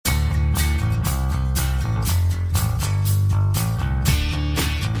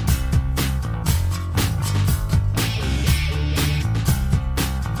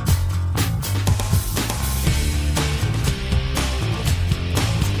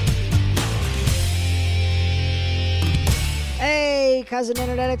Hey, Cousin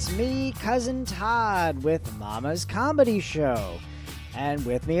Internet, it's me, Cousin Todd, with Mama's Comedy Show. And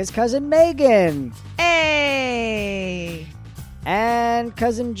with me is Cousin Megan. Hey! And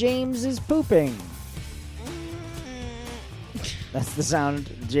Cousin James is pooping. That's the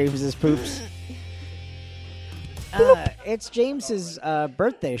sound James is poops. It's James's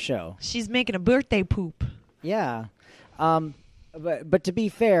birthday show. She's making a birthday poop. Yeah. But to be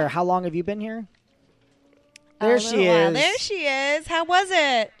fair, how long have you been here? There she is. There she is. How was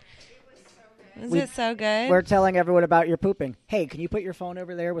it? Was it so good? We're telling everyone about your pooping. Hey, can you put your phone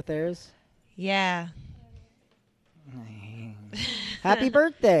over there with theirs? Yeah. Happy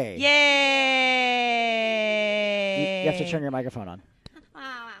birthday. Yay! You have to turn your microphone on.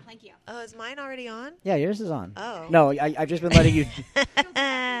 Thank you. Oh, is mine already on? Yeah, yours is on. Oh. No, I've just been letting you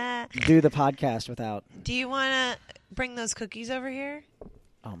do the podcast without. Do you want to bring those cookies over here?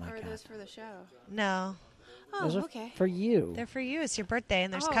 Oh, my Or are God. those for the show? No. Those Oh, are okay. for you. They're for you. It's your birthday,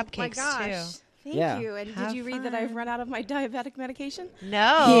 and there's Oh, cupcakes, my gosh. too. Thank Yeah. you. And Have did you read that fun. I've run out of my diabetic medication?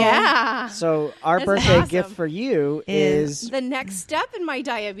 No. Yeah. So our That's birthday awesome. gift for you Is- is The next step in my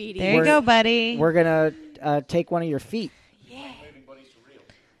diabetes. There you go, buddy. we're going to take one of your feet.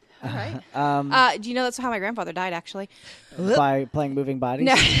 All right. Do you know that's how my grandfather died, actually? By playing Moving Bodies?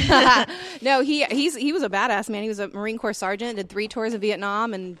 No, no, he was a badass man. He was a Marine Corps sergeant, did 3 tours of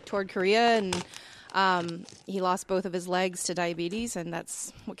Vietnam and toured Korea, and he lost both of his legs to diabetes, and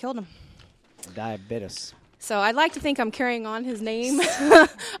that's what killed him. Diabetes. So I'd like to think I'm carrying on his name.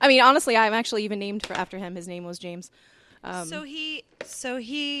 I mean, honestly, I'm actually even named after him. His name was James. So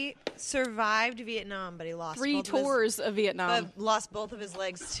he survived Vietnam, but he lost 3 both of his- tours of Vietnam. but lost both of his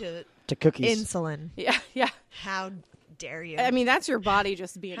legs to To cookies. insulin. Yeah, yeah. How dare you? I mean, that's your body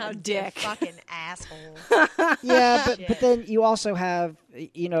just being how a dare dick. fucking asshole. Yeah, but then you also have,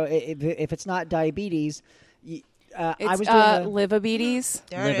 if it's not diabetes, I It's was doing livabetes.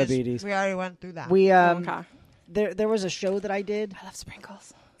 There it is. Livabetes. We already went through that. we Okay. there was a show that I did, I love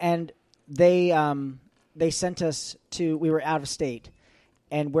sprinkles. and they sent us to, we were out of state,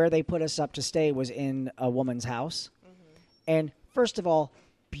 and where they put us up to stay was in a woman's house. And first of all,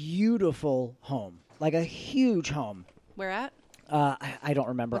 beautiful home, like a huge home. Where at? I don't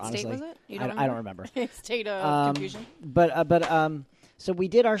remember, What honestly. state was it? You I don't remember. State of confusion. So we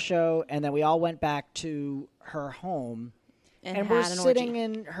did our show, and then we all went back to her home, and we're had an sitting orgy.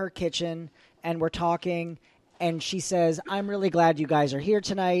 in her kitchen, and we're talking, and she says, "I'm really glad you guys are here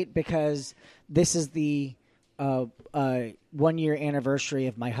tonight because this is the 1-year anniversary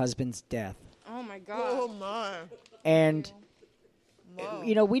of my husband's death." Oh my god. my. And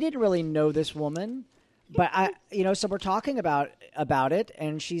we didn't really know this woman, but so we're talking about it,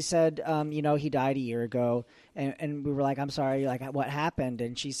 and she said, he died a year ago, and we were like, "I'm sorry, like what happened?"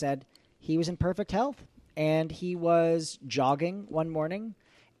 And she said he was in perfect health, and he was jogging one morning,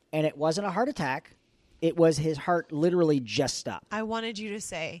 and it wasn't a heart attack; it was his heart literally just stopped. I wanted you to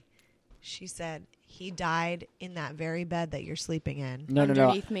say, she said, he died in that very bed that you're sleeping in. No.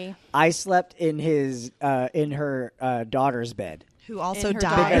 Underneath me. I slept in her daughter's bed. Who also In her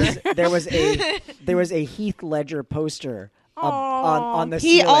died. Because there was a Heath Ledger poster on the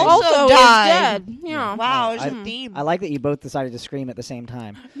He ceiling. also is died. dead. Yeah. Wow, it's I- a theme. I like that you both decided to scream at the same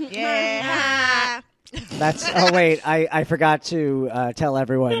time. Yeah. That's wait, I forgot to tell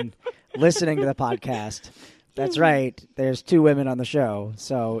everyone listening to the podcast. That's right. There's 2 women on the show,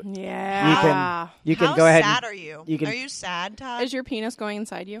 so Yeah. you can How go ahead. sad and, are you? you can- Are you sad, Todd? Is your penis going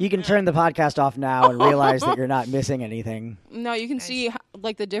inside you? You can turn the podcast off now and realize that you're not missing anything. No, you can see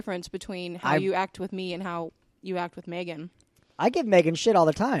like the difference between how I'm- you act with me and how you act with Megan. I give Megan shit all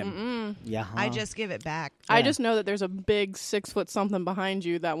the time. Yeah, I just give it back. I just know that there's a big 6 foot something behind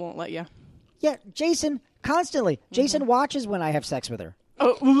you that won't let you. yeah. Jason constantly. Jason watches when I have sex with her.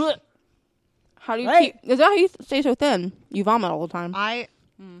 Oh, how do you Right. keep? Is that how you stay so thin? You vomit all the time. I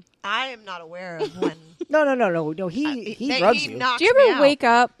am not aware of when No. He rubs you. knocks Do you me ever out. wake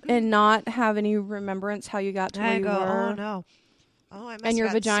up and not have any remembrance how you got to where I you go, were? oh no. Oh, I must And your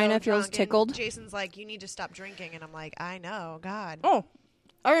have gotten vagina so feels drunk. And tickled? Jason's like, you need to stop drinking, and I'm like, I know, God. Oh,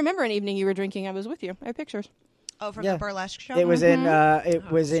 I remember an evening you were drinking. I was with you. I have pictures. Oh, from Yeah. the burlesque show. It was in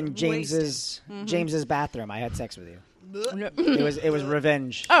was James's bathroom. I had sex with you. It was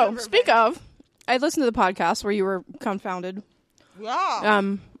revenge. Oh, speak of, I listened to the podcast where you were confounded. Yeah.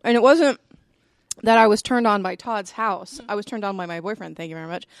 And it wasn't that I was turned on by Todd's house. I was turned on by my boyfriend. Thank you very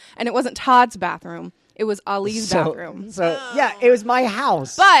much. And it wasn't Todd's bathroom. It was Ali's bathroom. So yeah, it was my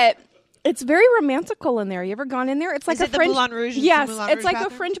house. But it's very romantical in there. You ever gone in there? It's like Is a it the French. Moulin Rouge? Is the Yes, Moulin it's Rouge like a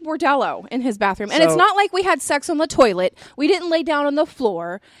bathroom? French bordello in his bathroom, and it's So- not like we had sex on the toilet. We didn't lay down on the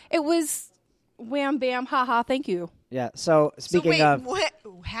floor. It was wham bam ha ha. Thank you. Yeah. So speaking wait, of,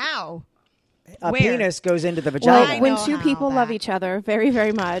 how? a where? penis goes into the Well, vagina. I when know two how people love that- each other very,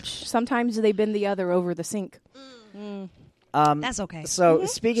 very much, sometimes they bend the other over the sink. That's okay. So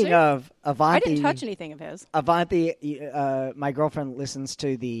speaking See? of Avanti, I didn't touch anything of his. Avanti, my girlfriend listens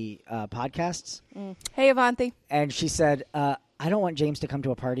to the podcasts, Hey, Avanti. and she said, "I don't want James to come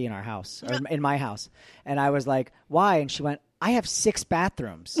to a party in our house or in my house." And I was like, "Why?" And she went, "I have 6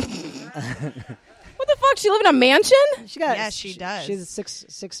 bathrooms." What the fuck? She live in a mansion? She got, Yeah, she does. She has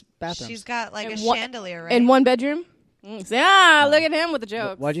six bathrooms. She's got like And a what- chandelier, right? In one bedroom? Yeah, look at him with the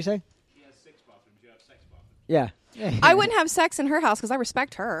jokes. What'd you say? She has 6 bathrooms. You have 6 bathrooms. Yeah. I wouldn't have sex in her house because I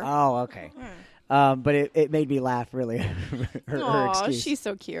respect her. Oh, okay. But it made me laugh, really. her Aw, excuse. she's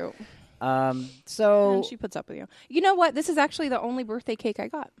so cute. So And she puts up with you. You know what? This is actually the only birthday cake I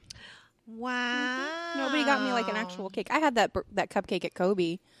got. Wow. Nobody got me like an actual cake. I had that cupcake at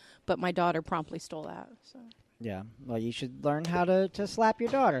Kobe, but my daughter promptly stole that. So. yeah, well, you should learn how to slap your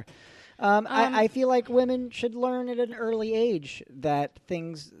daughter. I feel like women should learn at an early age that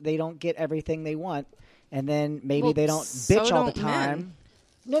they don't get everything they want, and then maybe Well, they don't so bitch all the don't time.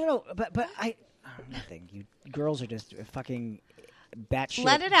 men. No, but nothing. You girls are just fucking batshit.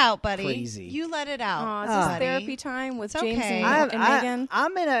 Let it out, buddy. Crazy. You let it out. Aw, is buddy. this therapy time with It's James okay. and Megan?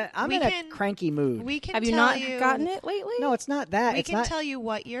 I'm in We a can- cranky mood. We can Have you tell not you, gotten it lately? No, it's not that. We it's can not. tell you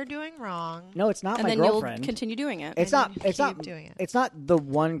what you're doing wrong. No, it's not and my then girlfriend. you'll continue doing it. It's and not. you It's not keep doing it. It's not the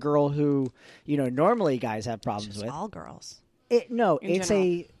one girl who normally guys have problems Just with. all girls. No, In it's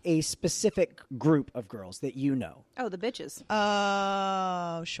general. a specific group of girls that you know. Oh, the bitches.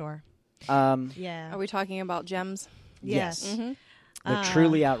 Oh, sure. Yeah. Are we talking about gems? Yes, Mm-hmm. they're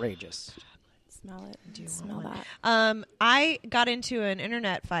truly outrageous. Smell it. Do you smell that? I got into an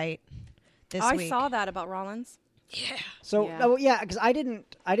internet fight this I week. saw that about Rollins. So, Yeah. because I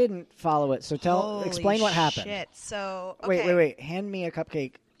didn't follow it. So Holy explain what happened. Shit. So okay. Wait. Hand me a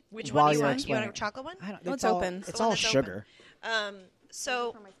cupcake. Which while one do you you're want? You explaining. want a chocolate one? I don't, Oh, it's all, open. It's The one all that's sugar.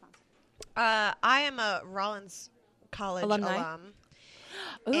 So I am a Rollins College Alumni? alum.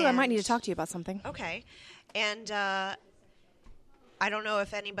 Ooh, I might need to And- talk to you about something. Okay. And I don't know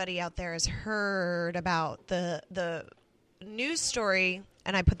if anybody out there has heard about the news story,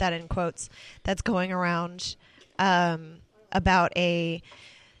 and I put that in quotes, that's going around about it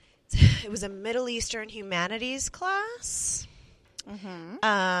was a Middle Eastern humanities class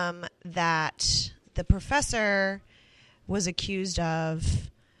that the professor was accused of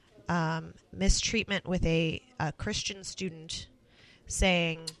mistreatment with a Christian student,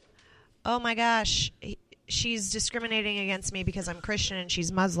 saying, "Oh my gosh, she's discriminating against me because I'm Christian and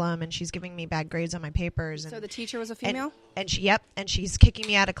she's Muslim and she's giving me bad grades on my papers." And, So the teacher was a and- female? and she's kicking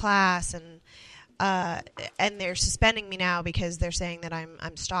me out of class, and they're suspending me now because they're saying that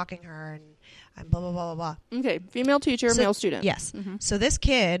I'm stalking her and I'm blah blah blah blah blah. Okay, female teacher, So- male student. Yes. So this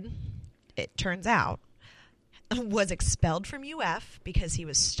kid, it turns out, was expelled from UF because he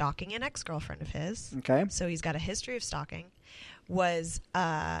was stalking an ex-girlfriend of his. Okay. So he's got a history of stalking. Was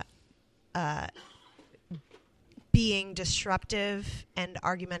being disruptive and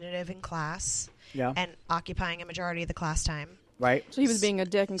argumentative in class. Yeah. And occupying a majority of the class time. Right. So he was being a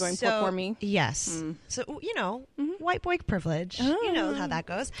dick and going, poor me. Yes. So, white boy privilege. You know how that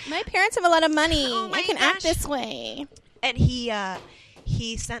goes. My parents have a lot of money. Oh my I can act gosh. this way. And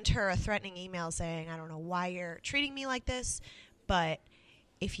he sent her a threatening email saying, "I don't know why you're treating me like this, but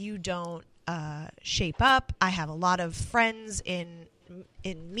if you don't shape up, I have a lot of friends in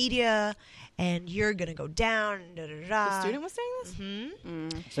media, and you're gonna go down." Da, da, da, da. The student was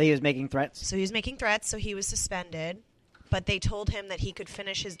saying this? So he was making threats. So he was making threats. So he was suspended, but they told him that he could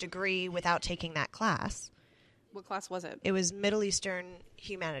finish his degree without taking that class. What class was it? It was Middle Eastern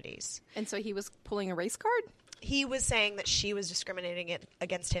humanities. And so he was pulling a race card? He was saying that she was discriminating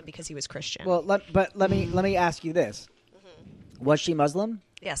against him because he was Christian. Well, let me ask you this: was she Muslim?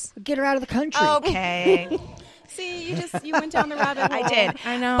 yes. Get her out of the country. Okay. See, you went down the rabbit hole. I did.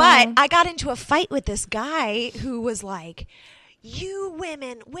 I know. But I got into a fight with this guy who was like, "You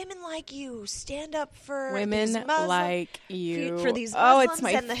women like you, stand up for Women these Muslim, like you. for these Oh, Muslims it's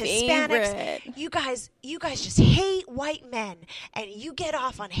my and the favorite. Hispanics. You guys just hate white men, and you get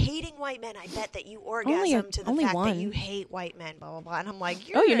off on hating white men. I bet that you orgasm to the only fact one. that you hate white men." Blah blah blah. And I'm like,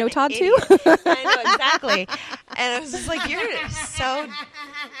 "You're Oh, you know an Todd idiot." too? I know exactly. And I was just like, "You're so."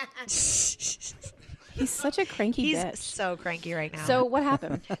 He's such a cranky He's bitch. so cranky right now. So what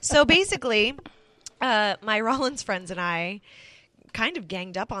happened? So basically, my Rollins friends and I kind of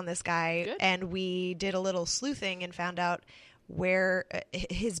ganged up on this guy, Good. and we did a little sleuthing and found out where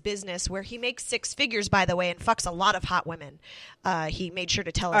his business, where he makes six figures, by the way, and fucks a lot of hot women. He made sure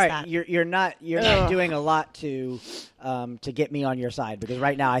to tell us All right, that. you're not doing a lot to get me on your side, because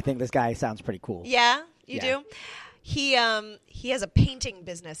right now I think this guy sounds pretty cool. Yeah, you Yeah. do. He has a painting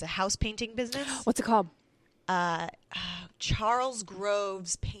business, a house painting business. What's it called? Charles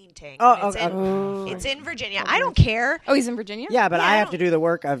Groves Painting. Oh, it's, okay. it's in Virginia. I don't care. Oh, he's in Virginia? Yeah, but Yeah, I I have to don't- do the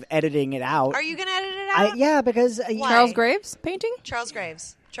work of editing it out. Are you gonna edit it out? Yeah, because Why? Charles Graves painting? Charles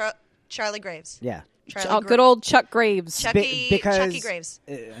Graves. Charlie Graves. yeah. Charlie Good old Chuck Graves. Chucky Graves.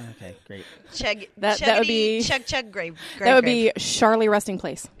 Okay, great. That would be- Chuck Grave. That would be Charlie Resting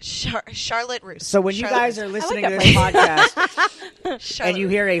Place. Charlotte Roos. So when you Charlotte guys are Roos. listening that to this podcast Charlotte and you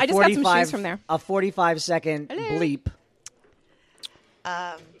Roos. hear a I just got some shoes 45 from there. a 45-second bleep,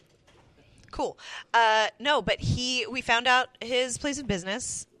 Cool. No, but we found out his place of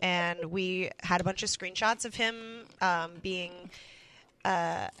business, and we had a bunch of screenshots of him being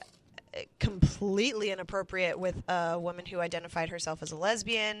completely inappropriate with a woman who identified herself as a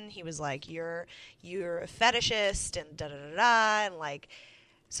lesbian. He was like, "You're a fetishist," and da da da da, and like.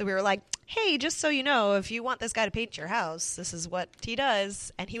 So we were like, hey, just so you know, if you want this guy to paint your house, this is what he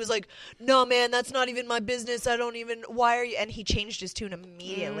does. And he was like, no, man, that's not even my business. Why are you? And he changed his tune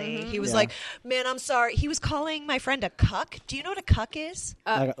immediately. He was Yeah. like, man, I'm sorry. He was calling my friend a cuck. Do you know what a cuck is?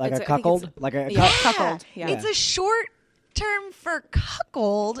 like it's a I think cuckold, it's- like a yeah, cuck- cuckold. Yeah. It's a short term for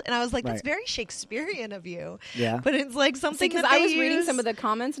cuckold. And I was like, that's Right. very Shakespearean of you. Yeah. But it's like something Because that I they was reading use. some of the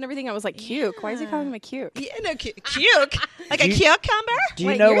comments and everything. I was like, cuke. Why is he calling him a cuke? Yeah, no, cuke. Like a you- cucumber? Do you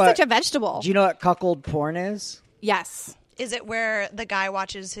Wait, know you're what? such a vegetable. Do you know what cuckold porn is? Yes. Is it where the guy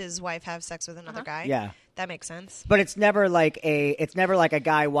watches his wife have sex with another guy? Yeah. That makes sense. But it's never like a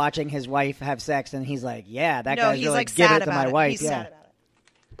guy watching his wife have sex and he's like, yeah, that No, guy's he's really like give sad it to about my it. wife. He's yeah. sad about it.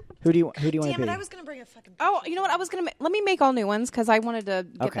 Who do you want to Damn be? it, I was going to bring a fucking... Oh, you know what? I was going to... Let me make all new ones because I wanted to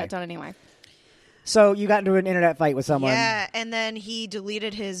get Okay. that done anyway. So you got into an internet fight with someone. Yeah, and then he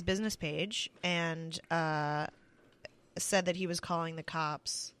deleted his business page and said that he was calling the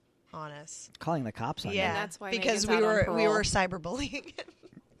cops on us. Calling the cops on you. Yeah, that's why because Megan's out on we parole. were cyberbullying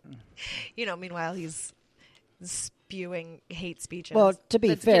him. Meanwhile he's spewing hate speeches. Well, to be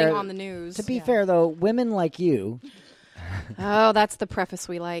That's fair, getting on the news. to be fair though, women like you. Oh, that's the preface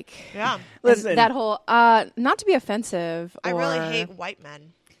we like. yeah, Listen, And that whole... not to be offensive. I really or- hate white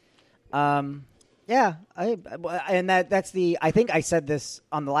men. yeah, that's the. I think I said this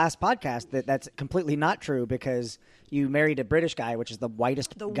on the last podcast that's completely not true because you married a British guy, which is the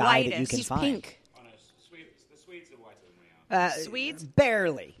whitest The guy that you whitest. can He's find. pink. Oh, no, the Swedes are whiter than we are. Swedes?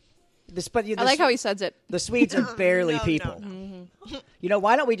 barely. I like how he says it. the Swedes are barely No, people. no, You know,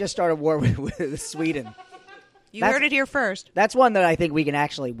 why don't we just start a war with Sweden? You That's- heard it here first. That's one that I think we can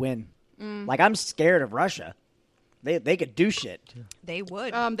actually win. Like I'm scared of Russia. They could do shit. They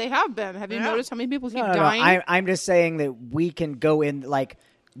would. They have been. Have you Yeah. noticed how many people keep No. dying? I'm just saying that we can go in. Like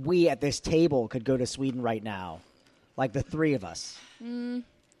we at this table could go to Sweden right now, like the three of us. we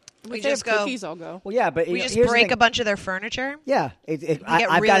If they just have go. cookies, I'll go. Well, yeah, but We you know, just here's the break thing. a bunch of their furniture. Yeah, get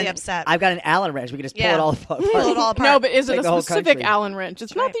I've really got upset. I've got an Allen wrench. We can just pull Yeah. it all apart. Pull it all apart. No, but is it Take a the whole specific country. Allen wrench?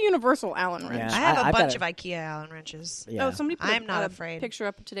 It's right. not the universal Allen wrench. Yeah. I have a I've bunch got of IKEA Allen wrenches. Yeah. Oh, somebody put I'm not a afraid. picture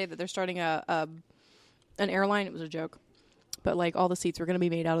up today that they're starting an airline. It was a joke, but like all the seats were going to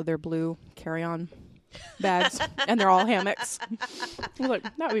be made out of their blue carry-on bags, and they're all hammocks. Look,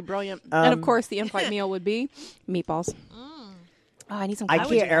 that would be brilliant. And of course, the in-flight meal would be meatballs. Oh, I need some. would do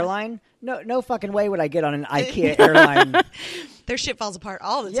IKEA that. airline? No fucking way would I get on an IKEA airline. Their shit falls apart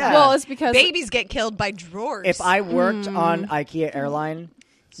all the Yeah. time. Well, it's because babies get killed by drawers. If I worked on IKEA airline,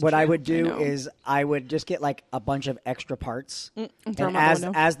 what I would do know. is I would just get like a bunch of extra parts, throw and 'em out the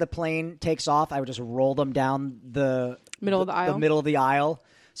window. as the plane takes off, I would just roll them down the Middle of the aisle. the middle of the aisle,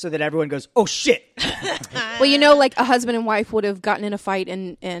 so that everyone goes, "Oh shit!" well, you know, like a husband and wife would have gotten in a fight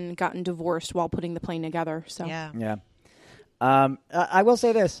and gotten divorced while putting the plane together. So yeah. Yeah. I will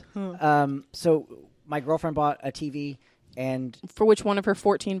say this. So my girlfriend bought a TV, and for which one of her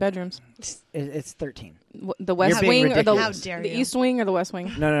 14 bedrooms? it's 13. The West being Wing or the ridiculous. How dare the you. East Wing or the West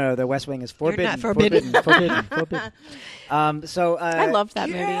Wing? No. The West Wing is forbidden. not forbidden. Forbidden. So I loved that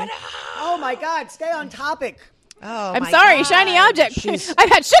movie. Oh my God! Stay on topic. Oh, I'm my sorry, God. shiny object. She's- I've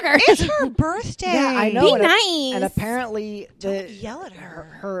had sugar. It's her birthday. Yeah, I know. Be and, nice. and apparently, yell at her.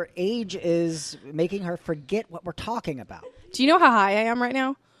 her age is making her forget what we're talking about. Do you know how high I am right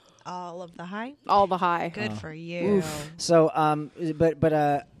now? All of the high. All the high. Good for you. So,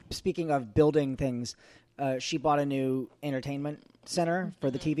 but speaking of building things, she bought a new entertainment center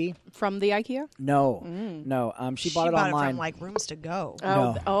for the TV. From the IKEA? No. She bought it online. from like Rooms to Go.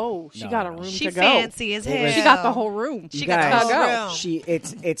 She got a room She to go. fancy as hell. She got the whole room. She guys, got the whole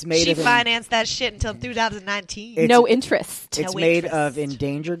room. It's made She of financed that shit until 2019. It's- No interest. it's No made interest. of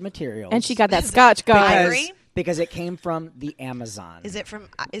endangered materials. And she got that scotch, guys. Ivory? because it came from the Amazon. Is it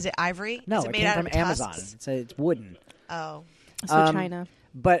ivory? No, is it made came out from of Amazon. tusks? It's wooden. Oh. So China.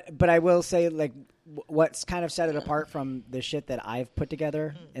 But I will say, like, what's kind of set it apart from the shit that I've put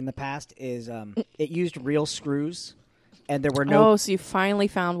together in the past is it used real screws, and there were no. Oh, so you finally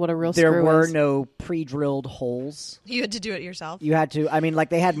found what a real there screw were is. no pre-drilled holes. You had to do it yourself? You had to. I mean, like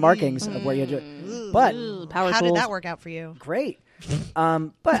they had markings of where you had to. Do it. But Power How tools. did that work out for you? great.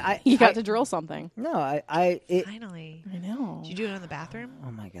 But I You got I- to drill something. No, it. Finally. I know. Did you do it in the bathroom?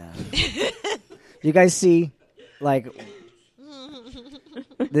 Oh my god! You guys see, like,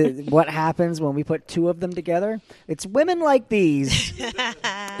 what happens when we put two of them together? It's women like these. Is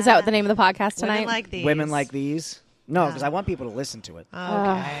that what the name of the podcast tonight? Women like these. Women like these. No, because I want people to listen to it.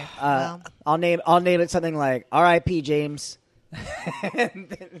 Okay. Well, I'll name it something like R.I.P. James.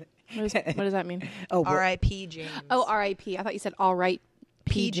 What does that mean? Oh, but- R.I.P. James. Oh, R.I.P. I thought you said all right,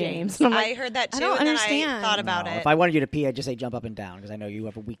 P. James. James. I'm like, I heard that too, I don't and then understand. I thought about no, it. if I wanted you to pee, I'd just say jump up and down because I know you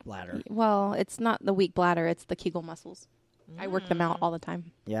have a weak bladder. well, it's not the weak bladder; it's the Kegel muscles. I work them out all the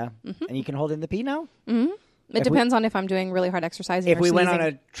time. Yeah, and you can hold in the pee now. It depends on if I'm doing really hard exercising. If or we went sneezing. on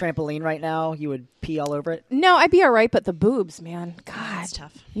a trampoline right now, you would pee all over it. No, I'd be all right, but the boobs, man, God, That's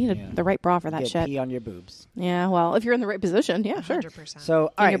tough. you need Yeah. the right bra for that Get shit. pee on your boobs. Yeah, well, if you're in the right position, yeah, sure. 100%. So, all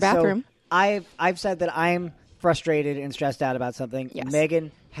In right, your bathroom. So I've said that I'm frustrated and stressed out about something. Yes.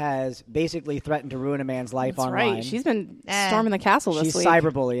 Megan has basically threatened to ruin a man's life That's online. right. She's been Eh. storming the castle this She's week.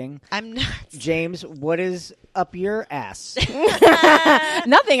 cyberbullying. I'm not. James, what is up your ass?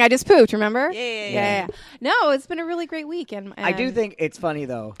 Nothing. I just pooped. Remember? Yeah. No, it's been a really great week, and I do think it's funny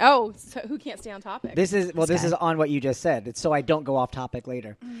though. Oh, so who can't stay on topic? This is on what you just said. It's so I don't go off topic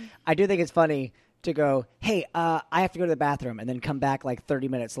later. I do think it's funny to go, hey, I have to go to the bathroom, and then come back like 30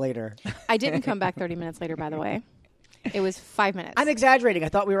 minutes later. I didn't come back 30 minutes later, by the way. It was 5 minutes. I'm exaggerating. I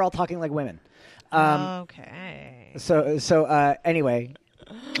thought we were all talking like women. Okay. So anyway,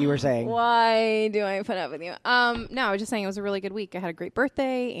 you were saying. Why do I put up with you? No, I was just saying it was a really good week. I had a great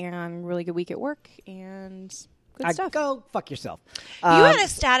birthday and really good week at work and good stuff. Go fuck yourself. You had a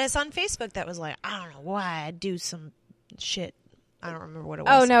status on Facebook that was like, I don't know why I do some shit. I don't remember what it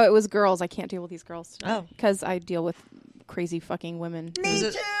was. Oh, no, it was girls. I can't deal with these girls. Oh. Because I deal with crazy fucking women.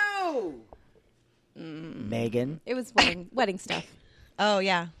 Me too. Megan. It was wedding stuff. Oh,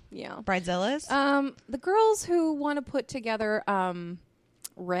 yeah. Yeah. Bridezillas? The girls who want to put together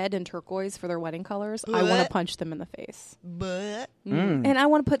red and turquoise for their wedding colors, I want Blech. to punch them in the face. But And I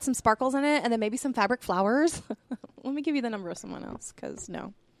want to put some sparkles in it and then maybe some fabric flowers. Let me give you the number of someone else because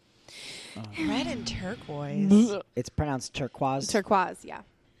no. red and turquoise. It's pronounced turquoise. Turquoise, yeah.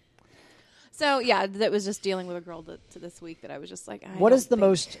 So, yeah, that was just dealing with a girl to this week that I was just like, What is the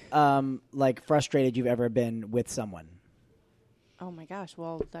most like frustrated you've ever been with someone? Oh, my gosh.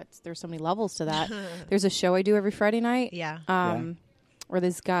 Well, there's so many levels to that. There's a show I do every Friday night. Yeah. Where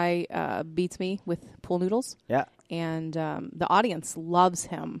this guy beats me with pool noodles. Yeah. And the audience loves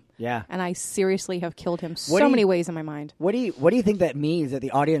him. Yeah. And I seriously have killed him What so do you- many ways in my mind. What do you think that means, that the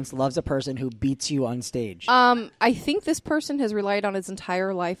audience loves a person who beats you on stage? I think this person has relied on his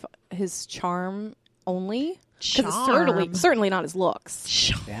entire life, his charm only. 'Cause it's Charm. certainly not his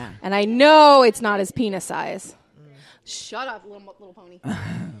looks. Yeah. And I know it's not his penis size. Shut up, little pony.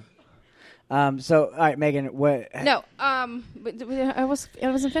 So, all right, Megan, what? No, but I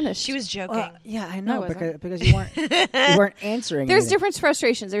wasn't finished. She was joking. Yeah, I No, know, I wasn't. because you weren't answering. There's anything. different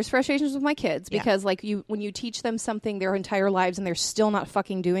frustrations. There's frustrations with my kids Yeah. because, like, when you teach them something their entire lives and they're still not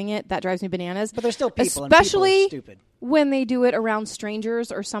fucking doing it, that drives me bananas. But they're still people, especially and people are stupid. when they do it around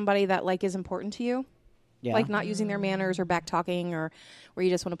strangers or somebody that like is important to you. Yeah. Like not using their manners or back talking or where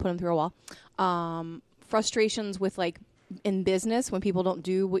you just want to put them through a wall. Frustrations with like in business when people don't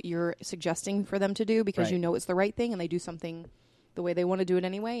do what you're suggesting for them to do because Right. you know it's the right thing and they do something the way they want to do it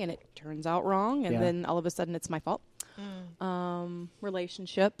anyway and it turns out wrong and Yeah. then all of a sudden it's my fault.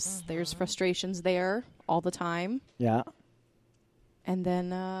 Relationships, there's frustrations there all the time. Yeah. And then,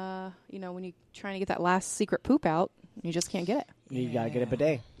 when you're trying to get that last secret poop out, you just can't get it. You gotta get a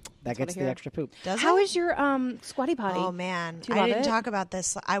bidet. That gets I the hear. extra poop. Does How it? is your squatty potty? Oh, man. Do you I love didn't it? talk about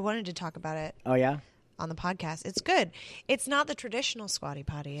this. I wanted to talk about it Oh yeah. on the podcast. It's good. It's not the traditional squatty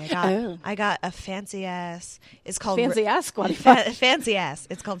potty. Oh. I got a fancy ass. It's called Fancy ass squatty potty. Fancy ass.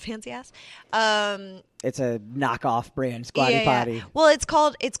 It's called fancy ass. It's a knockoff brand squatty Yeah. potty. Well, it's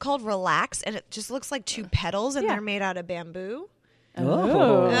called Relax, and it just looks like two petals, and Yeah. they're made out of bamboo.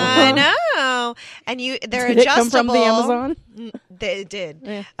 Oh. I know. And they're Did it adjustable. come from the Amazon? It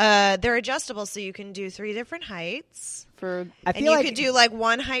did. Yeah. They're adjustable, so you can do 3 different heights. For I And feel you like could do like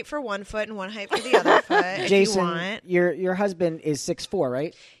one height for one foot and one height for the other foot if you Jason, want. your husband is 6'4",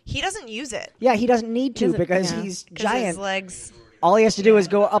 right? He doesn't use it Yeah, he doesn't need to doesn't- because yeah. he's 'cause giant. his legs. All he has to do is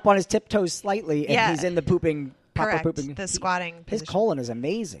go up on his tiptoes slightly, and Yeah. he's in the proper Correct. pooping. The squatting His position. colon is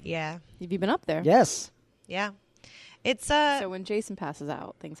amazing. Yeah. have you been up there? Yes. Yeah. It's So when Jason passes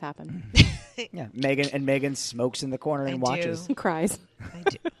out, things happen. Yeah. Megan smokes in the corner and I watches. He cries. I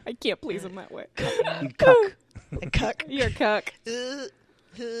do. I can't please him that way. You cuck. A cuck. You're a cuck.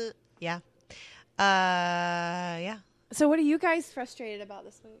 Yeah. Yeah. So what are you guys frustrated about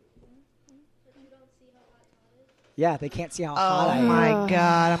this week? Yeah, they can't see how Oh hot I am. my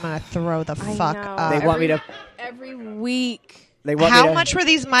God! I'm gonna throw the I fuck know. up. They want me to. Every week. They want me How to, much were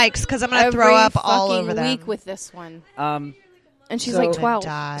these mics? Because I'm gonna Every throw up all fucking over them. week with this one. Um. And she's So- like 12.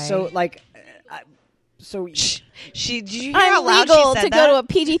 Die. So like, so She. Did you hear how I'm loud legal she to said go to a that?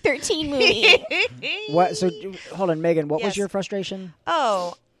 PG-13 movie. what? So hold on, Megan. What was Yes. your frustration?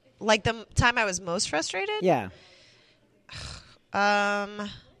 Oh, like the time I was most frustrated. Yeah. I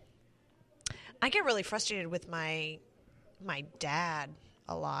get really frustrated with my dad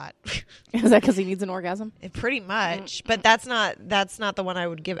a lot. Is that because he needs an orgasm? Pretty much, but that's not the one I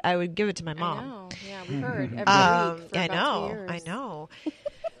would give. I would give it to my I mom. know. Yeah, we heard every week. For I about know. 2 years. I know.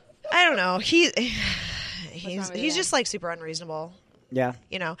 I don't know. He's wrong with he's that? just like super unreasonable. Yeah.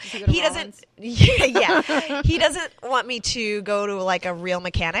 You know, he go to he doesn't. Yeah, he doesn't want me to go to like a real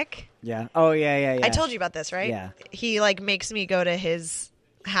mechanic. Yeah. Oh yeah. I told you about this, right? Yeah. He like makes me go to his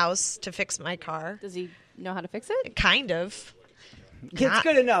house to fix my car. Does he know how to fix it? Kind of. It's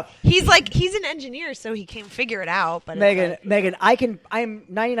good enough. He's an engineer, so he can figure it out. But it's Megan, I'm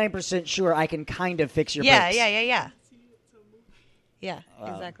 99% sure I can kind of fix your yeah, brakes. yeah,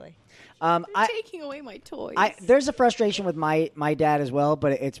 exactly. You're I, taking away my toys. there's a frustration with my dad as well,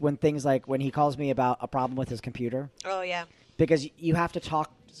 but it's when things like when he calls me about a problem with his computer, Oh yeah. because you have to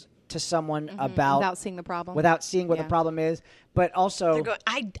talk to someone about without seeing the problem. without seeing what Yeah. the problem is, but also They're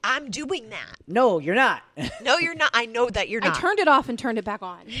going. I'm doing that. no, you're not. No, you're not. I know that you're I not. turned it off and turned it back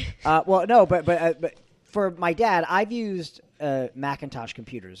on. Well, no, but for my dad, I've used Macintosh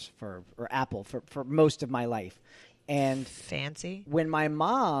computers or Apple for most of my life, and Fancy. when my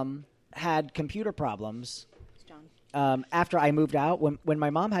mom had computer problems. John. After I moved out, when my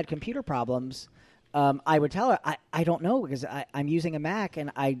mom had computer problems, I would tell her, I don't know because I'm using a Mac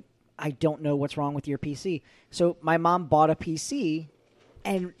and I don't know what's wrong with your PC. So my mom bought a PC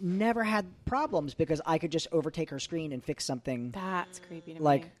and never had problems because I could just overtake her screen and fix something. That's creepy to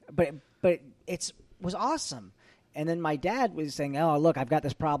Like, me. but it was awesome. And then my dad was saying, "Oh, look, I've got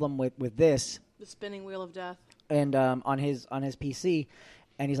this problem with this," The spinning wheel of death. and on his PC.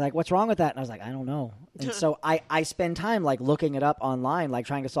 And he's like, "What's wrong with that?" And I was like, "I don't know." And so I spend time like looking it up online, like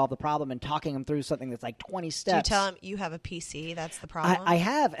trying to solve the problem and talking him through something that's like 20 Do steps. you tell him you have a PC? That's the problem. I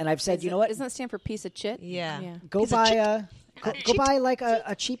have, and I've said, you know what? Doesn't that stand for piece of chit? Yeah. Go Piece of buy chit. go buy like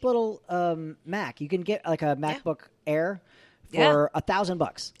a cheap little Mac. You can get like a MacBook Air Yeah. for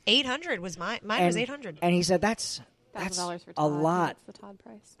 $1,000. 800 was mine. Mine And, was 800. and he said that's $1,000 for a Todd. lot. That's the Todd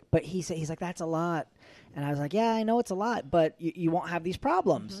price. But he's like, that's a lot. And I was like, yeah, I know it's a lot, but you won't have these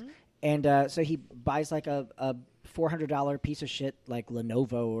problems. And so he buys like a $400 piece of shit like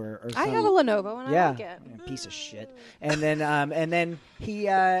Lenovo or I some, have a Lenovo and I like it. piece of shit. And then he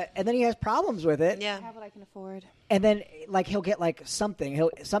has problems with it. I Yeah. have what I can afford. And then like he'll get like something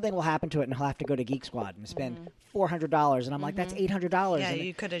will happen to it and he'll have to go to Geek Squad and spend $400. And I'm like, that's $800. Yeah, And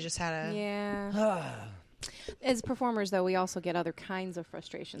you could have just had a. Yeah. As performers, though, we also get other kinds of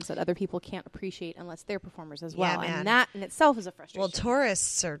frustrations that other people can't appreciate unless they're performers as well. man. And that in itself is a frustration. Well,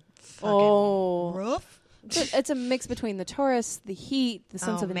 tourists are fucking Oh. rough. It's a mix between the tourists, the heat, the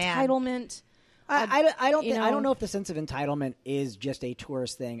sense Oh, of man. entitlement. I don't you I don't know. know if the sense of entitlement is just a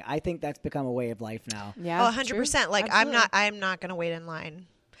tourist thing. I think that's become a way of life now. Yeah, Oh, 100%. Like Absolutely. I'm not going to wait in line.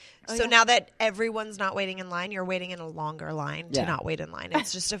 Oh, So yeah. now that everyone's not waiting in line, you're waiting in a longer line Yeah. to not wait in line.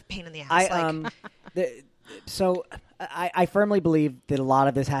 It's just a pain in the ass. I so I firmly believe that a lot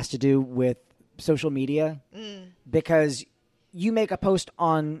of this has to do with social media because you make a post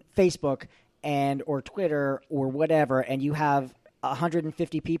on Facebook and or Twitter or whatever, and you have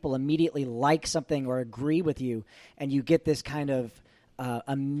 150 people immediately like something or agree with you, and you get this kind of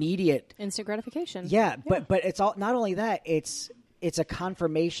immediate instant gratification. yeah. But it's all not only that, it's it's a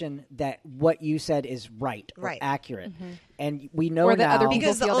confirmation that what you said is right, or Right. accurate, and we know Or that now other people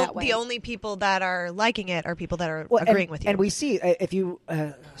because feel that way. the only people that are liking it are people that are Well, agreeing and, with you. And we see if you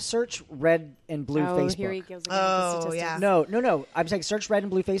search red and blue Oh, Facebook. here he goes again. Oh, with the yeah. statistics. No. I'm saying search red and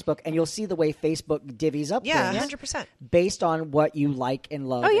blue Facebook, and you'll see the way Facebook divvies up yeah, things 100%. based on what you like and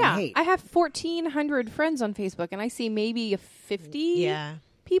love Oh and yeah, hate. I have 1,400 friends on Facebook, and I see maybe 50 Yeah.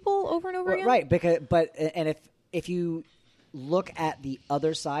 people over and over again. Right, and if you look at the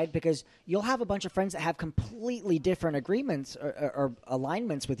other side, because you'll have a bunch of friends that have completely different agreements or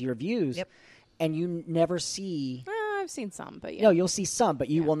alignments with your views, Yep. and you never see. I've seen some, but yeah. No, you'll see some, but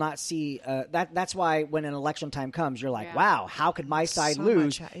you will not see that. That's why when an election time comes, you're like, Yeah. "Wow, how could my side So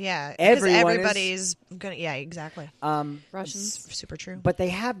lose?" much- yeah, because Everyone is- everybody's gonna. Yeah, exactly. Russians. It's super true. But they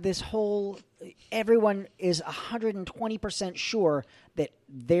have this whole. Everyone is 120% sure that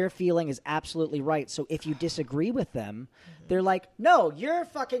their feeling is absolutely right. So if you disagree with them, they're like, "No, you're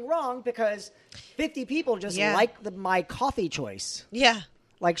fucking wrong because 50 people just Yeah. like my coffee choice." yeah,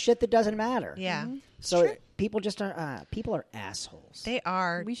 Like shit that doesn't matter. yeah. So true. people just are. People are assholes. They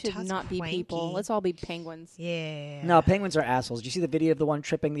are. We should tons not be cwanky. people. Let's all be penguins. Yeah. No, penguins are assholes. Did you see the video of the one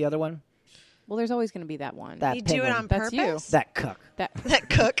tripping the other one? Well, there's always going to be that one. That You do it penguin. on That's you. purpose. That cuck. that That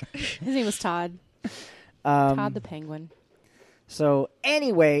cook. his name was Todd. Todd the penguin. So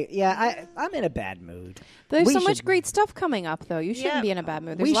anyway, yeah, I'm in a bad mood. There's We so much should- great stuff coming up, though. You shouldn't Yeah. be in a bad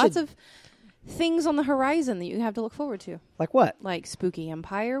mood. We There's lots should- of things on the horizon that you have to look forward to. Like what? Like Spooky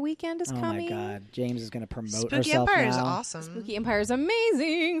Empire weekend is Oh coming. my god, James is going to promote Spooky herself Empire is now. awesome. Spooky Empire is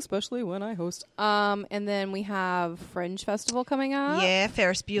amazing, especially when I host. And then we have Fringe Festival coming up. Yeah,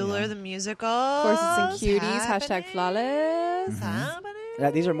 Ferris Bueller the musical. Of course, it's in Cuties. Hashtag happening. flawless. It's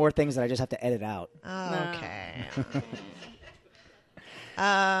happening. These are more things that I just have to edit out. Okay.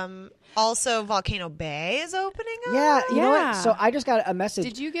 Also, Volcano Bay is opening up. Yeah, you know what? Yeah. So I just got a message.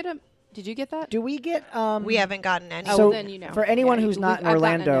 Did you get that? Do we get? We haven't gotten any. Oh, So well, then you know. for anyone Yeah, who's not in I've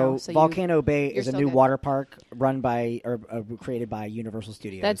gotten a Orlando, no, so Volcano Bay you're is a still new good. water park run by or created by Universal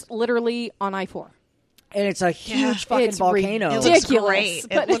Studios. That's literally on I-4. and it's a huge fucking It's volcano. It looks ridiculous. great. It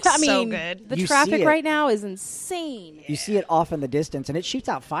But, looks I so mean, good. The You see traffic it. right now is insane. You see it off in the distance, and it shoots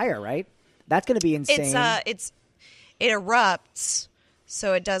out fire. Right? That's going to be insane. It erupts,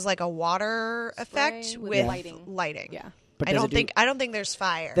 so it does like a water effect with with lighting. lighting. Yeah. But I does don't it do- think there's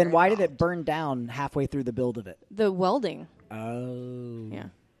fire. Then why did it involved. burn down halfway through the build of it? The welding. Oh, Yeah.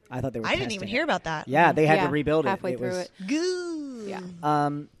 I thought they were. I didn't testing even it. hear about that. Yeah, they had Yeah, to rebuild it. halfway It through was- it. Good. Yeah.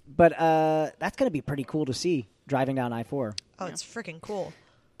 But that's going to be pretty cool to see driving down I-4. Oh, it's freaking cool.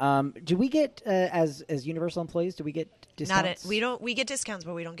 Do we get as Universal employees? Do we get discounts? We get discounts,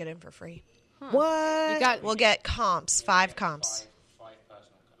 but we don't get in for free. What? You got We'll get comps, 5 comps.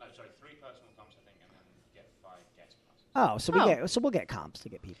 Three personal comps, I think, and then get 5 guest passes. we'll get comps to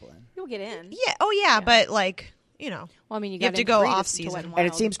get people in. You'll get in. Yeah. Oh yeah, but like Well, I mean, you have got to in go free off to season. Wet 'n And it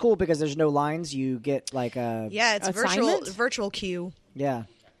Wild. seems cool because there's no lines. You get like a yeah, it's Assignment? virtual queue. yeah.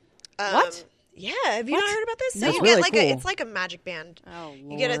 What? Yeah, have you not heard about this? So That's you really get like cool. it's like a magic band. Oh,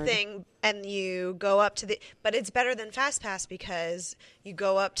 You get a Lord. thing and you go up to but it's better than FastPass because you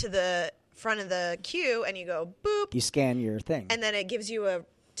go up to the front of the queue and you go boop, You scan your thing. and then it gives you a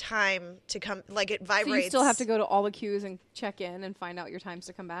time to come. Like it vibrates. So you still have to go to all the queues and check in and find out your times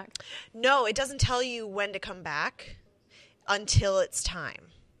to come back. No, it doesn't tell you when to come back until it's time.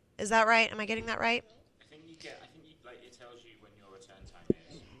 Is that right? Am I getting that right? I think like it tells you when your return time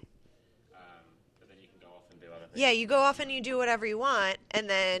is, but then you can go off and do other things. Yeah, you go off and you do whatever you want, and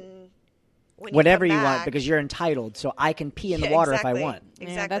then when Whatever you you come want back, because you're entitled. So I can pee in the Yeah, water exactly. if I want.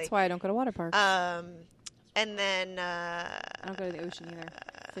 Exactly. Yeah, that's why I don't go to water parks. And then I don't go to the ocean either.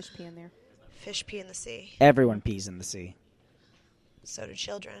 Fish pee in there. fish pee in the sea. Everyone pees in the sea. So do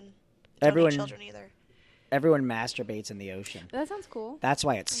children. Don't Everyone- eat children either. Everyone masturbates in the ocean. That sounds cool. That's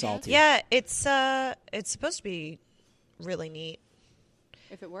why it's salty. Yeah, it's supposed to be really neat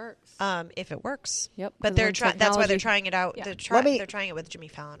If it works. if it works. Yep, But 'cause they're when trying. That's why they're technology- trying it out. Yeah. They're trying it with Jimmy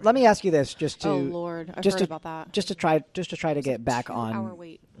Fallon. Let me ask you this, just to Oh, Lord. I've just heard to, about that. Just to try to get back 2-hour on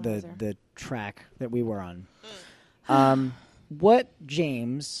wait when I was there. the track that we were on. Mm. What,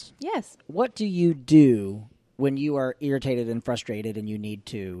 James? Yes. What do you do when you are irritated and frustrated and you need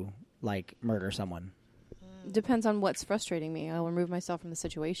to like murder someone? Depends on what's frustrating me. I'll remove myself from the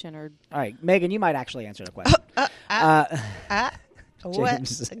situation or All right, Megan, you might actually answer the question. What?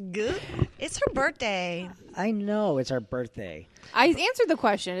 James. Good. It's her birthday. I know it's our birthday. I answered the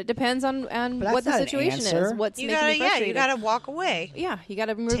question. It depends on that's what the not an situation is. answer. What's You making gotta, me frustrated. you gotta walk away. Yeah, you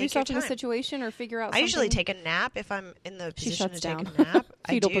gotta remove Take yourself your from the time. situation or figure out. I usually something. take a nap if I'm in the She position to shuts take down. a nap.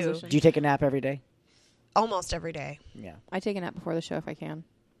 I Fetal do. position. Do you take a nap every day? almost every day. Yeah. I take a nap before the show if I can.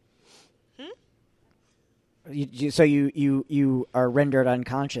 So you are rendered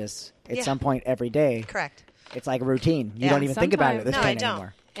unconscious at Yeah. some point every day. Correct. It's like a routine. You Yeah. don't even think about it at this Sometimes- point No, I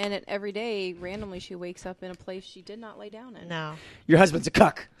anymore. And every day, randomly, she wakes up in a place she did not lay down in. No. Your husband's a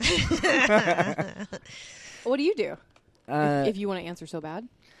cuck. What do you do Uh, if you want to answer so bad?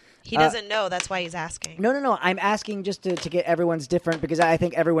 He doesn't know. That's why he's asking. no. I'm asking just to get everyone's different because I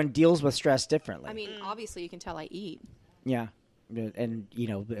think everyone deals with stress differently. I mean, obviously, you can tell I eat. Yeah. And,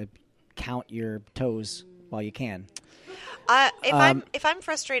 count your toes while you can. If I'm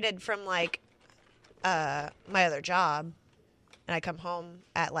frustrated from like my other job, and I come home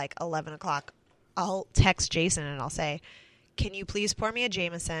at like 11 o'clock, I'll text Jason and I'll say, "Can you please pour me a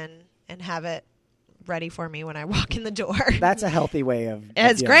Jameson and have it ready for me when I walk in the door?" That's a healthy way of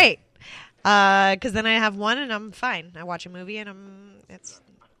It's dealing. great because then I have one and I'm fine. I watch a movie and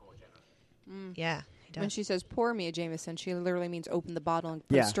yeah. He When does. she says pour me a Jameson, she literally means open the bottle and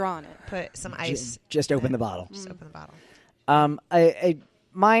put Yeah. a straw in it. Put some ice. Just open the bottle. Just open the bottle.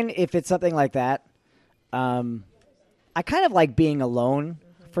 Mine, if it's something like that, I kind of like being alone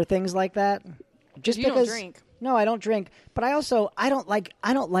for things like that. Just You don't because drink. No, I don't drink. But I don't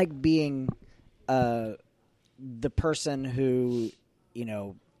like being the person who,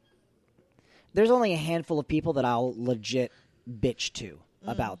 there's only a handful of people that I'll legit bitch to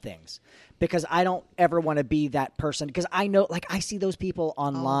about things because I don't ever want to be that person because I know, like, I see those people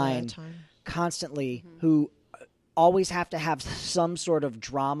online time. constantly who always have to have some sort of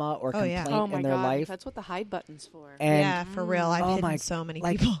drama or Oh, yeah. complaint Oh my in their god, life. that's what the hide button's for. And Yeah, for real. I've oh hidden my- so many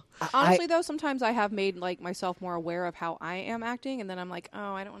like, people. Honestly, though, sometimes I have made like myself more aware of how I am acting, and then I'm like,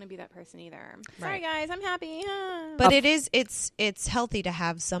 oh, I don't want to be that person either. Sorry, Right. guys, I'm happy. But it's healthy to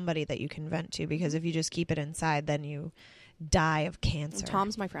have somebody that you can vent to because if you just keep it inside, then you die of cancer.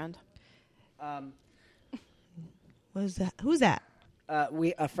 Tom's my friend. Who's that? Who's that?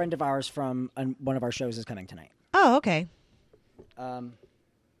 a friend of ours from one of our shows is coming tonight. Oh, okay.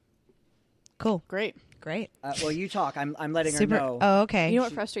 Cool. Great. Great. Well, you talk. I'm letting Super. her know. Oh, okay. You know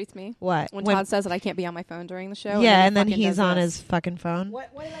what frustrates me? What? When Todd says that I can't be on my phone during the show. yeah, and then he fucking he's does on this. his fucking phone.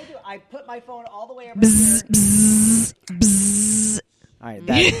 What did I do? I put my phone all the way over Bzz, here. bzz, bzz. All right,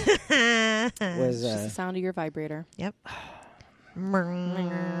 that was. It's just the sound of your vibrator. Yep.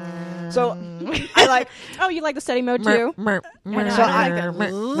 So I like. Oh, you like the steady mode too? So I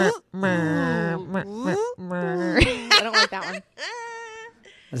don't like that one.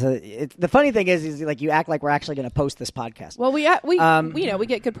 So the funny thing is like you act like we're actually going to post this podcast. Well, we get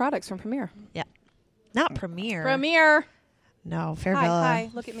good products from Premiere. Yeah. Not Premiere. Premiere. No, Fairvilla. Hi,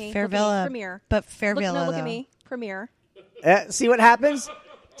 look at me. Fairvilla. Premiere. But Fairvilla. Look though. at me. Premiere. See what happens?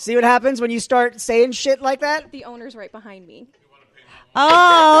 See what happens when you start saying shit like that? The owner's right behind me.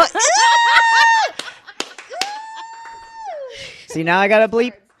 Oh. See, now I got to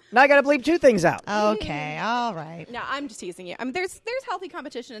bleep. Now I got to bleep two things out. Okay. All right. No, I'm just teasing you. I mean, there's healthy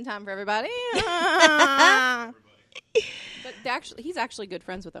competition in town for everybody. But he's actually good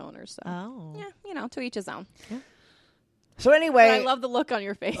friends with the owners. So. Oh. Yeah, to each his own. So But anyway, I love the look on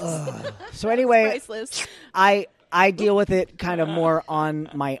your face. so anyway, Priceless. I deal with it kind of more on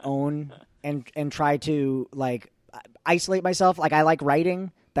my own and try to like isolate myself. Like I like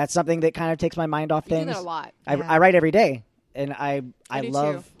writing. That's something that kind of takes my mind off You do things. that a lot. I write every day, and I do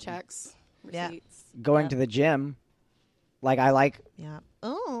love too. Checks, Yeah. receipts. going to the gym. Like I like. Yeah.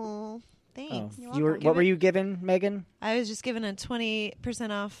 Oh. Thanks. Oh. What were you given, Megan? I was just given a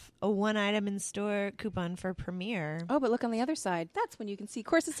 20% off a one item in store coupon for Premiere. Oh, but look on the other side. That's when you can see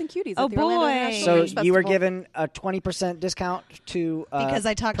Corsets and Cuties. Oh, at the Orlando boy. International So Fringe you were Festival. given a 20% discount to Because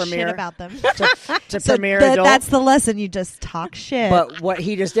I talk Premiere, shit about them. to So Premiere Adult. that's the lesson. You just talk shit. But what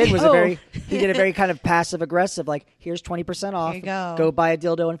he just did was Oh. he did a very kind of passive aggressive, like, here's 20% off. Here you go. Go buy a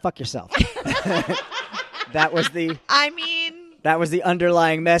dildo and fuck yourself. That was the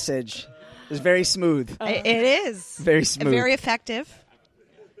underlying message. It was very smooth. It is. Very smooth. Very effective.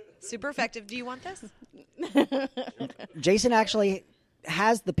 Super effective. Do you want this? Jason actually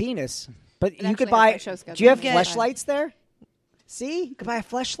has the penis, but you could actually buy. has my show schedule. Do you have Get- fleshlights there? See, you could buy a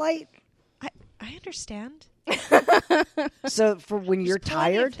fleshlight. I understand. So for when you're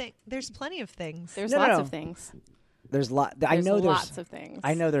tired, There's plenty of things. There's No, no, lots no. of things. there's I know there's lots of things.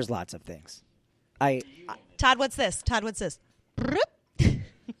 I know there's lots of things. Todd, what's this? Todd, what's this?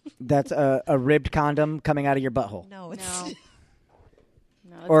 That's a ribbed condom coming out of your butthole. No, it's No.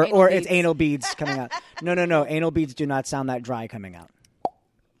 No, it's Or anal it's beads. anal beads coming out. No. Anal beads do not sound that dry coming out.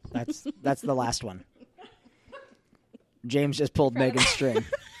 That's the last one. James just pulled Megan's string.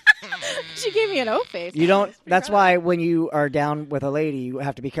 She gave me an O face. You don't. That's why when you are down with a lady, you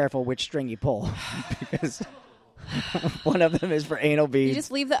have to be careful which string you pull because one of them is for anal beads. You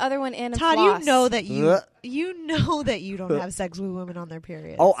just leave the other one in and Todd, floss. you know that Ugh. you know that you don't have sex with women on their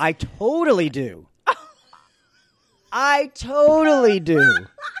periods. Oh, I totally do. I totally do.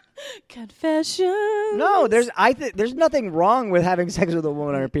 Confession. No, there's nothing wrong with having sex with a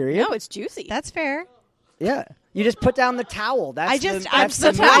woman on her period. No, it's juicy. that's fair. Yeah, you just put down the towel. That's I'm that's the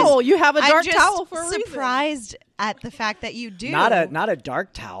move. towel. You have a dark I'm just towel for a reason. surprised at the fact that you do. Not a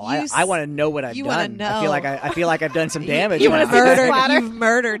dark towel. You I want to know what I've you wanna done. know. I feel like I've done some damage. You now. wanna see the splatter? You've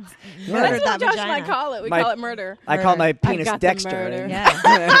murdered That's that what Josh vagina. and I call it. We My- call it murder. I call my I've penis got the Dexter. murder.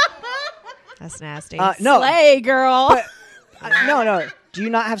 Yeah, that's nasty. No, Slay, girl. but, no. Do you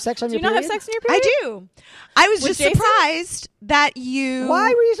not have sex on Do your you not period? have sex in your I period? do. I was With just Jason? surprised that you. Why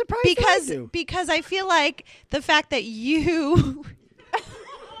were you surprised? that I do? Because I feel like the fact that you.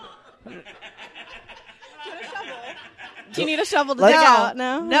 Do you need a shovel to Let's- dig out?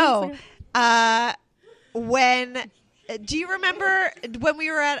 No. No. When do you remember when we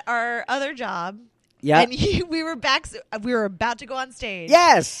were at our other job? Yeah. And we were about to go on stage.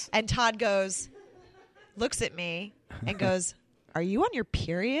 Yes. And Todd looks at me and goes, "Are you on your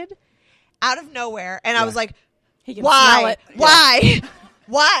period?" Out of nowhere, and I was like, He can smell "Why? it. Why?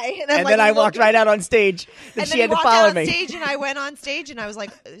 Why?" And then I walked right out on stage. Then And she then had to walked follow out on me. stage, and I went on stage, and I was like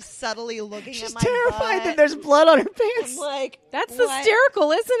subtly looking She's at my terrified butt. that there's blood on her pants. I'm like, That's what?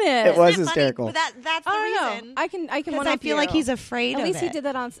 hysterical, isn't it? It was Isn't it funny? hysterical. But that's the I don't know. reason. I can Because one I up feel like you. he's afraid At of least he it. did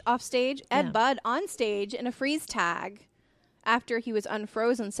that off stage. Ed Yeah. Budd on stage in a freeze tag after he was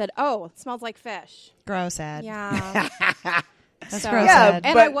unfrozen said, "Oh, it smells like fish." Gross, Ed. Yeah. That's So- gross, Yeah, Ed.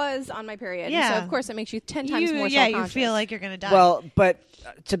 and but- I was on my period. and Yeah. So of course it makes you 10 times more you self-conscious. feel like you're gonna die. Well, but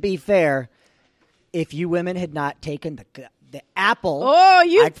to be fair, if you women had not taken the apple Oh,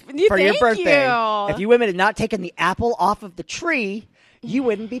 you for your thank birthday, you. if you women had not taken the apple off of the tree, you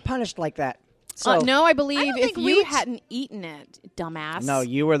wouldn't be punished like that. So no, I believe don't if think you we hadn't eaten it, dumbass. no,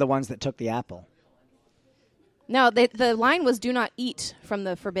 you were the ones that took the apple. No, the line was "Do not eat from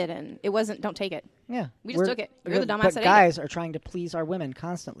the forbidden." It wasn't. Don't take it. Yeah, We just took it. You're the dumbass But that ate guys are trying to please our women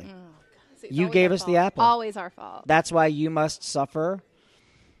constantly. It's You always gave our us the fault. apple. Always our fault. That's why you must suffer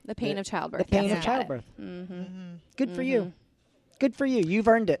The pain of childbirth. the pain Yes, of got it. childbirth. Good for you. Good for you. You've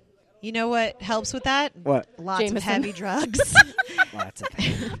earned it. you know what helps with that? What? Lots Jameson. of heavy drugs. Lots of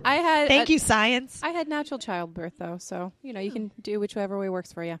I had. Thank you, science. I had natural childbirth though, so you can do whichever way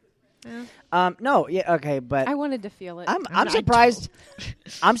works for you. No, yeah, okay, but I wanted to feel it. I'm surprised.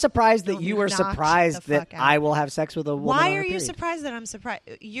 I'm surprised that Don't you were knock surprised the that fuck out. I will have sex with a woman. Why on her are you period. surprised that I'm surprised?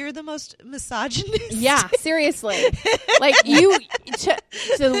 You're the most misogynist. Yeah, seriously. Like you, to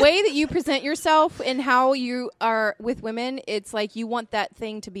the way that you present yourself and how you are with women, it's like you want that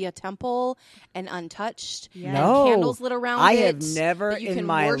thing to be a temple and untouched. Yeah. No, and candles lit around I it. have never that you in can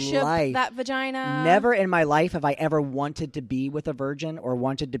my worship life, that vagina. never in my life have I ever wanted to be with a virgin or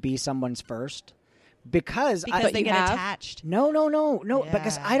wanted to be someone's first, because because But they you get have? attached. no,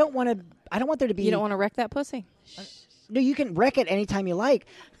 because Yeah. I don't want to. I don't want there to be. You don't want to wreck that pussy. No, you can wreck it anytime you like.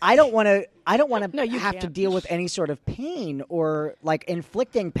 I don't want to. I don't want to No, you have to can't. deal with any sort of pain or like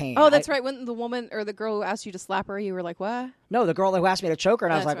inflicting pain. Oh, that's I- right. When the woman or the girl who asked you to slap her, you were like, "What?" No, the girl who asked me to choke her,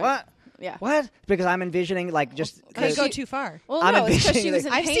 and I was That's like, right. "What? Yeah. What?" Because I'm envisioning like just. Could go she- too far. Well, I'm no, it's because she envisioning, was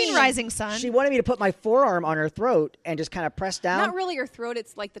in like- I've pain. seen Rising Sun. She wanted me to put my forearm on her throat and just kind of press down. Not really her throat.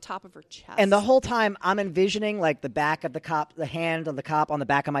 It's like the top of her chest. And the whole time I'm envisioning like the back of the cop, the hand of the cop on the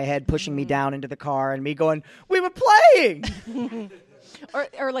back of my head pushing me down into the car and me going, "We were playing."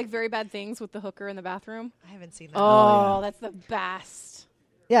 or like very bad things with the hooker in the bathroom. I haven't seen that. Oh, that's the best.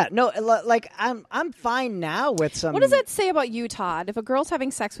 Yeah, no, like I'm fine now with some. What does that say about you, Todd? If a girl's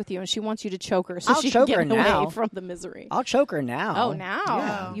having sex with you and she wants you to choke her so I'll she choke can her get away now. from the misery. I'll choke her now. Oh, now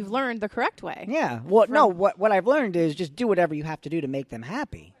Yeah. you've learned the correct way. Yeah. Well, no. What I've learned is just do whatever you have to do to make them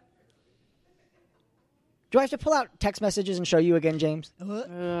happy. Do I have to pull out text messages and show you again, James?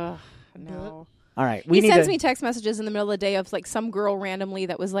 Ugh, no. All right. He need sends to, me text messages in the middle of the day of like some girl randomly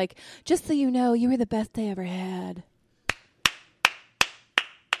that was like, "Just so you know, you were the best I ever had."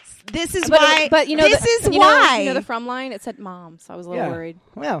 This is But, why. but you know, this is you why. Know, you know the from line. It said "mom," so I was a little Yeah. worried.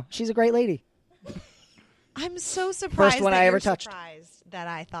 Well, she's a great lady. I'm so surprised. one that I you're ever touched. Surprised that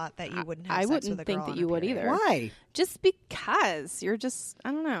I thought that you wouldn't have I sex wouldn't with a think girl that on you her would period. either. Why? Just because you're just,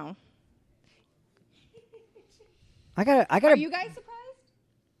 I don't know. I gotta. Are you guys surprised?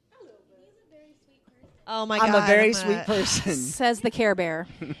 Oh my I'm god! a very I'm sweet person. Says the Care Bear.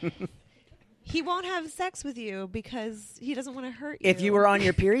 He won't have sex with you because he doesn't want to hurt you. If you were on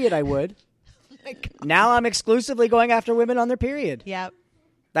your period, I would. Oh my God. Now I'm exclusively going after women on their period. Yep.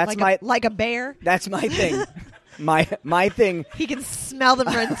 That's like a bear. That's my thing. my thing. He can smell the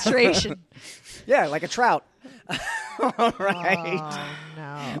menstruation. Yeah, like a trout. All right. Oh,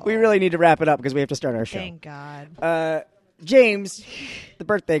 no. We really need to wrap it up because we have to start our show. Thank God. James, the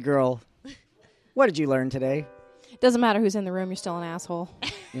birthday girl, what did you learn today? Doesn't matter who's in the room, you're still an asshole.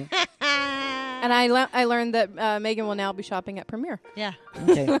 And I learned that Megan will now be shopping at Premiere. Yeah.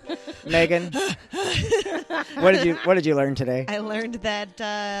 Okay. Megan, what did you learn today? I learned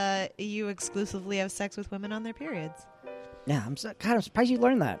that you exclusively have sex with women on their periods. Yeah, I'm kind of surprised you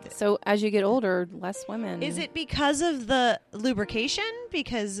learned that. So as you get older, less women. Is it because of the lubrication?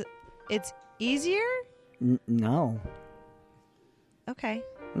 Because it's easier? No. Okay.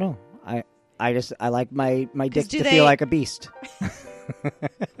 No. I like my dick do to they- feel like a beast.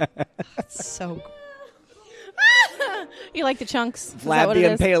 So You like the chunks? Is that Vlad what the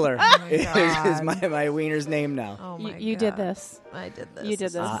it is? Impaler God. is my wiener's name now. Oh my You God. did this. I did this. You did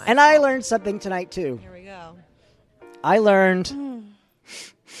This this. is my And I fault. learned something tonight too. Here we go. I learned,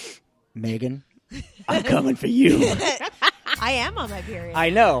 Megan, I'm coming for you. I am on my period. I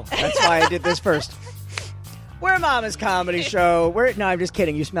know. That's why I did this first. We're Mama's Comedy Show. No, I'm just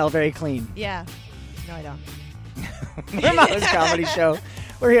kidding. You smell very clean. Yeah. No, I don't. We're Mama's Comedy Show.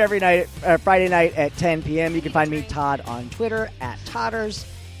 We're here every night, Friday night at 10 p.m. You can find me, Todd, on Twitter at Todders.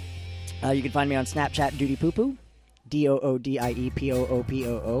 You can find me on Snapchat, Duty Poo Poo,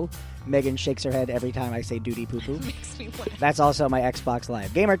 DOODIEPOOPOO. Megan shakes her head every time I say Duty Poo Poo. Makes me laugh. That's also my Xbox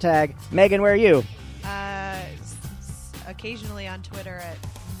Live gamer tag. Megan, where are you? Occasionally on Twitter at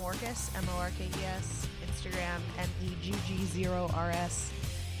Morkes, MORKES, Instagram, MEGG0RS.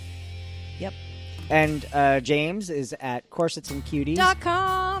 Yep. And James is at CorsetsandCuties.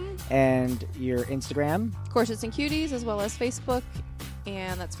 .com. And your Instagram. Corsets and Cuties, as well as Facebook.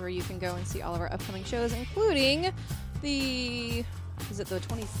 And that's where you can go and see all of our upcoming shows, including the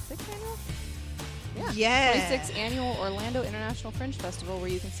 26th annual? Yeah. 26th annual Orlando International Fringe Festival, where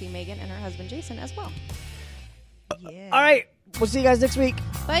you can see Megan and her husband Jason as well. Yeah. All right. We'll see you guys next week.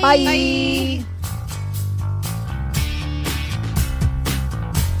 Bye. Bye.